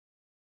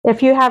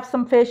If you have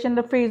some fish in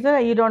the freezer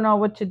that you don't know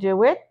what to do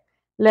with,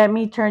 let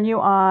me turn you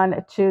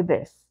on to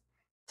this.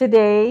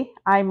 Today,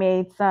 I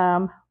made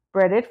some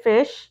breaded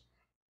fish.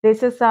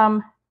 This is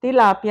some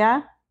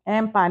tilapia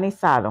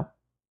empanizado.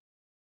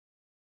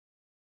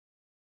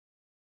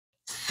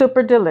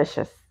 Super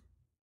delicious.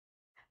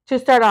 To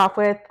start off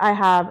with, I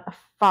have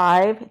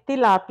 5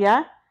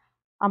 tilapia.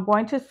 I'm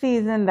going to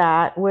season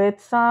that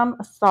with some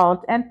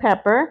salt and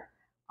pepper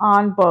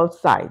on both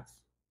sides.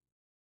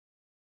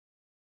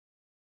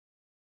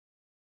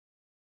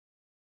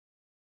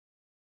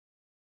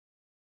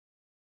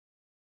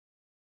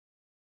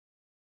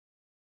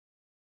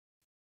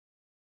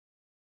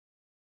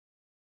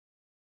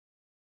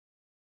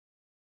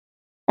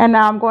 And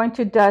now I'm going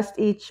to dust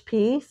each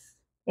piece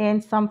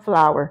in some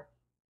flour,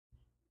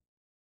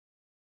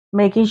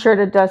 making sure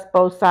to dust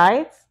both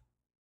sides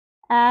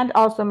and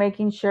also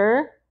making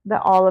sure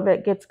that all of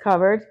it gets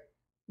covered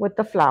with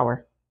the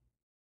flour.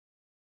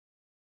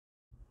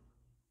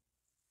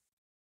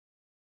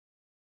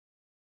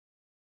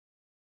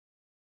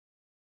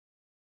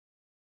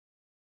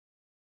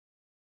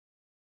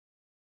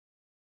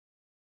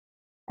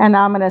 And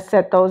now I'm going to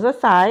set those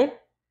aside.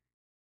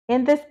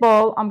 In this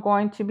bowl, I'm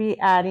going to be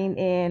adding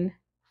in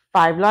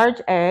 5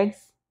 large eggs,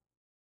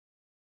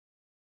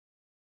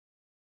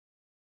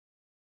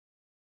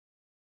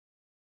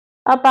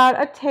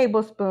 about a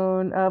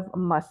tablespoon of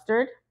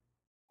mustard,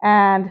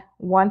 and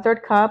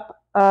 1/3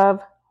 cup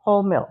of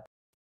whole milk.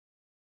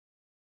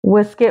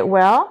 Whisk it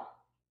well.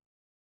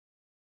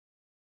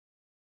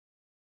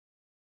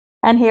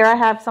 And here I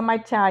have some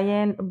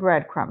Italian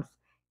breadcrumbs.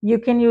 You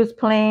can use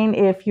plain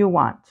if you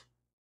want.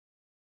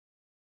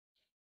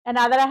 And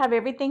now that I have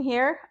everything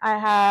here, I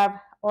have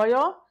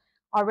oil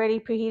already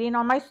preheating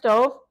on my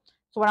stove.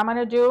 So what I'm going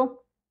to do,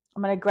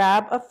 I'm going to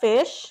grab a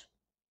fish,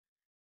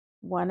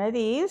 one of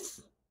these.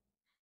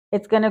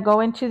 It's going to go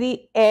into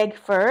the egg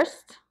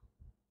first.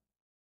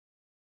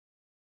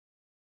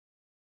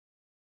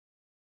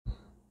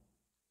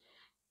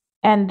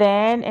 And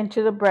then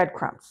into the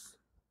breadcrumbs.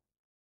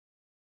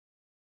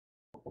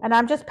 And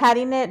I'm just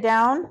patting it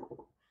down,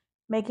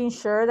 making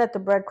sure that the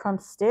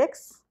breadcrumb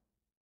sticks.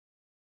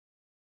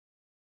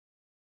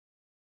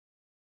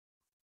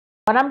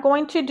 What I'm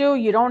going to do,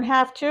 you don't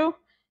have to,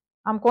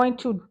 I'm going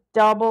to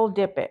double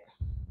dip it.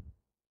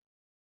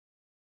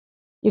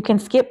 You can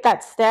skip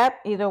that step.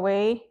 Either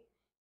way,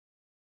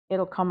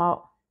 it'll come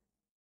out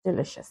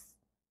delicious.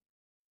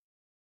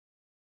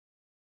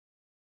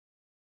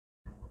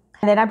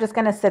 And then I'm just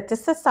going to set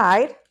this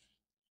aside.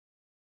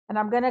 And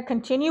I'm going to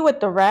continue with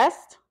the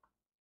rest.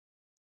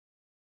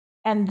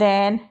 And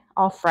then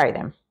I'll fry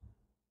them.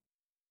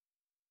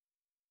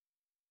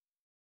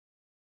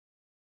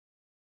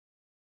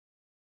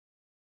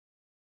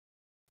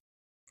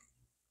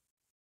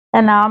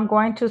 And now I'm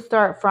going to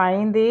start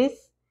frying these.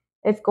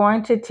 It's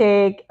going to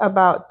take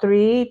about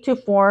 3 to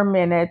 4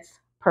 minutes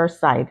per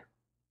side.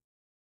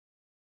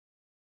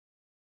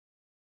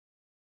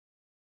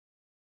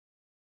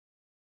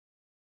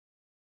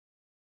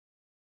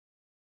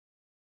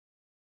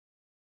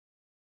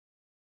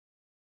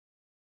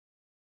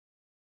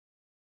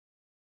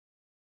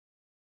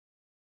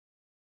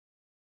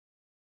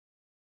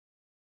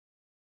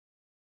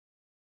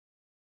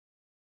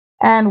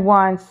 And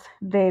once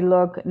they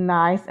look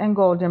nice and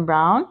golden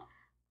brown,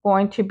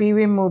 going to be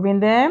removing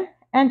them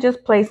and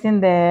just placing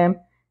them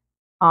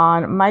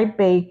on my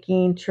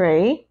baking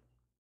tray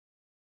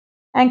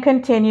and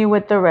continue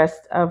with the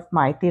rest of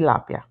my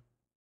tilapia.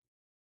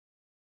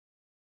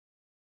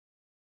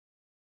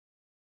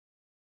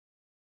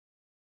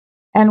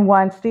 And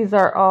once these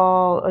are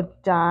all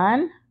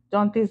done,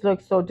 don't these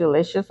look so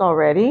delicious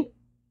already?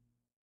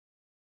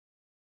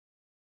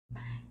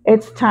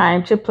 It's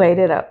time to plate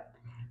it up.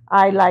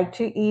 I like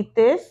to eat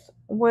this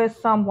with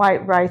some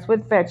white rice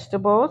with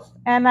vegetables,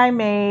 and I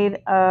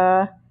made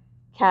a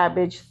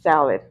cabbage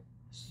salad.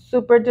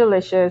 Super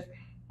delicious,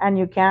 and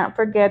you can't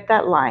forget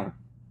that lime.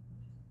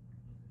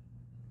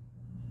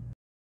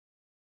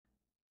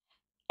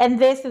 And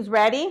this is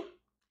ready,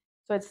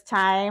 so it's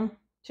time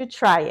to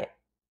try it.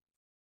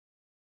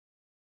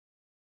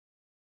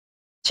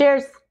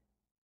 Cheers.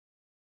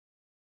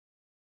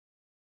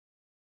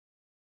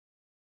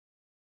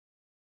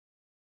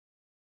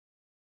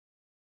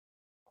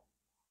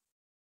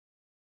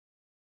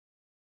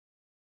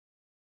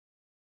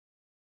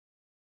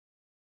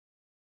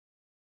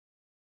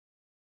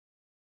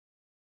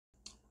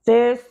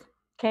 This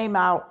came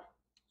out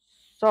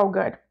so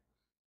good.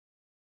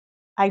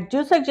 I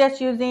do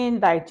suggest using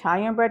the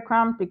Italian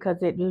breadcrumbs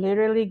because it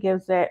literally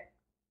gives it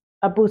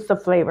a boost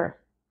of flavor.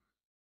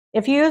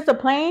 If you use the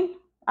plain,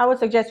 I would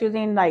suggest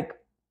using like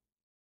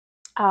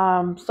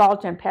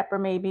salt and pepper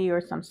maybe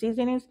or some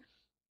seasonings.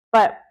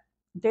 But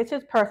this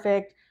is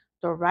perfect.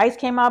 The rice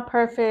came out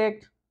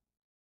perfect.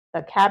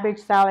 The cabbage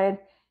salad,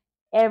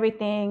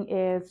 everything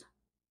is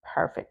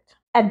perfect.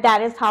 And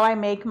that is how I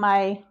make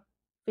my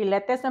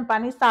filetes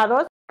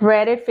empanizados,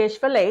 breaded fish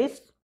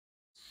fillets.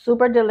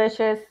 Super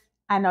delicious.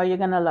 I know you're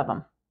going to love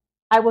them.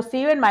 I will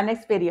see you in my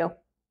next video.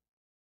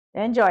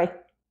 Enjoy.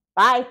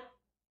 Bye.